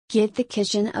Get the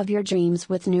kitchen of your dreams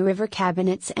with New River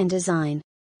Cabinets and Design.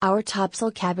 Our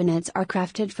topsole cabinets are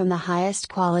crafted from the highest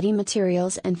quality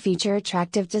materials and feature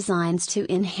attractive designs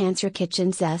to enhance your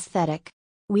kitchen's aesthetic.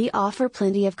 We offer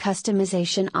plenty of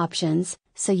customization options,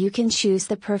 so you can choose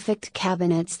the perfect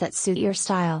cabinets that suit your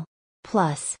style.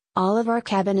 Plus, all of our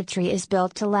cabinetry is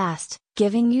built to last,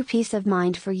 giving you peace of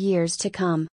mind for years to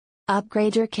come.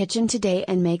 Upgrade your kitchen today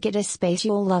and make it a space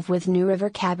you'll love with New River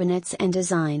Cabinets and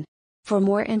Design. For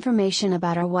more information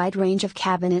about our wide range of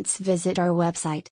cabinets, visit our website.